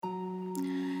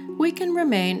We can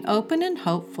remain open and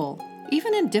hopeful,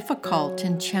 even in difficult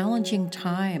and challenging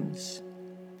times.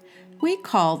 We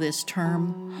call this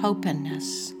term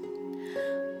Hopenness.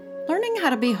 Learning how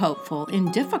to be hopeful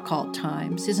in difficult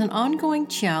times is an ongoing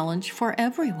challenge for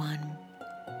everyone.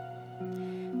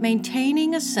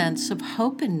 Maintaining a sense of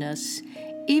Hopenness,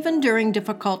 even during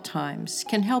difficult times,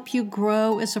 can help you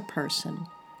grow as a person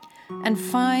and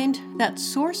find that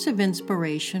source of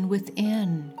inspiration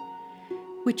within,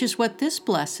 which is what this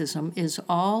Blessism is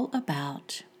all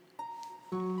about.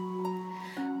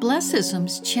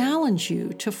 Blessisms challenge you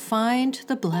to find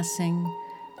the blessing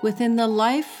within the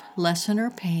life, lesson, or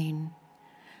pain,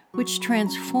 which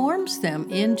transforms them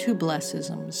into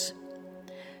Blessisms,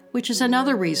 which is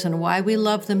another reason why we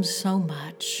love them so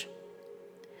much.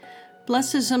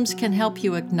 Blessisms can help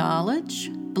you acknowledge,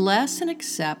 bless, and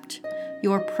accept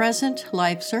your present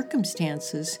life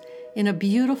circumstances in a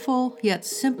beautiful yet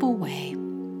simple way.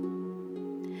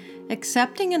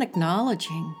 Accepting and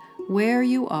acknowledging where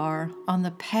you are on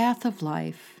the path of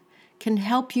life can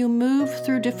help you move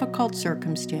through difficult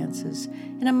circumstances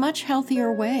in a much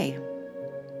healthier way.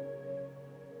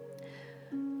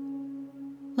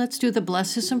 Let's do the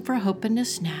Blessism for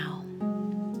Hopenness now.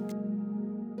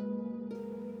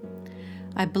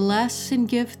 I bless and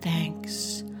give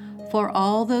thanks for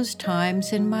all those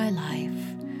times in my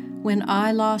life when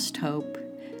I lost hope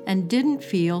and didn't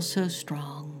feel so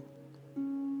strong.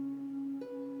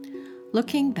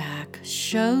 Looking back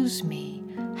shows me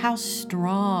how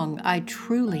strong I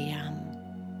truly am.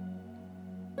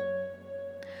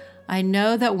 I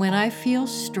know that when I feel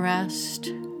stressed,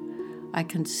 I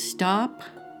can stop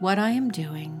what I am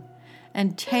doing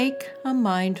and take a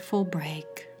mindful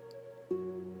break.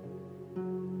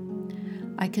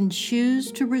 I can choose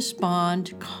to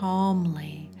respond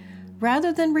calmly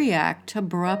rather than react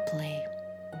abruptly.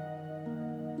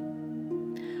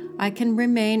 I can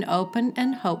remain open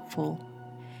and hopeful,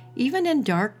 even in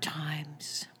dark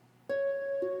times.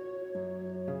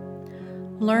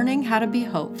 Learning how to be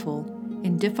hopeful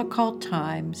in difficult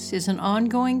times is an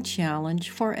ongoing challenge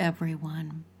for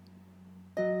everyone.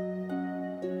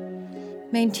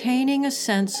 Maintaining a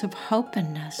sense of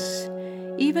Hopenness,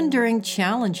 even during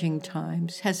challenging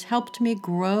times, has helped me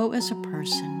grow as a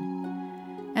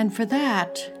person, and for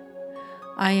that,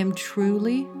 I am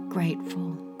truly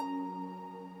grateful.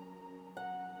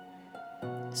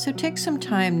 So take some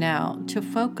time now to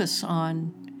focus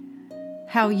on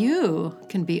how you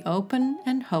can be open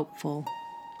and hopeful.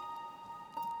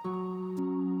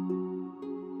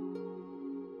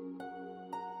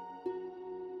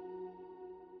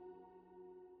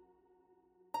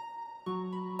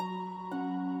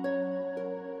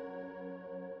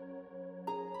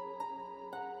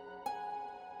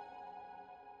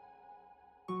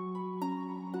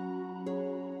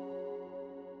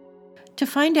 To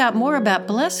find out more about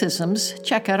Blessisms,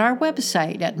 check out our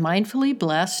website at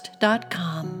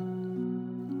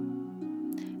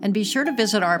mindfullyblessed.com. And be sure to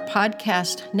visit our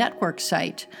podcast network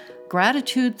site,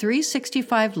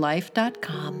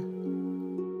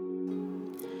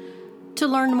 gratitude365life.com. To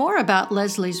learn more about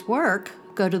Leslie's work,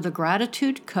 go to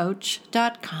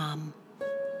thegratitudecoach.com.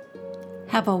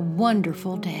 Have a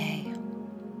wonderful day.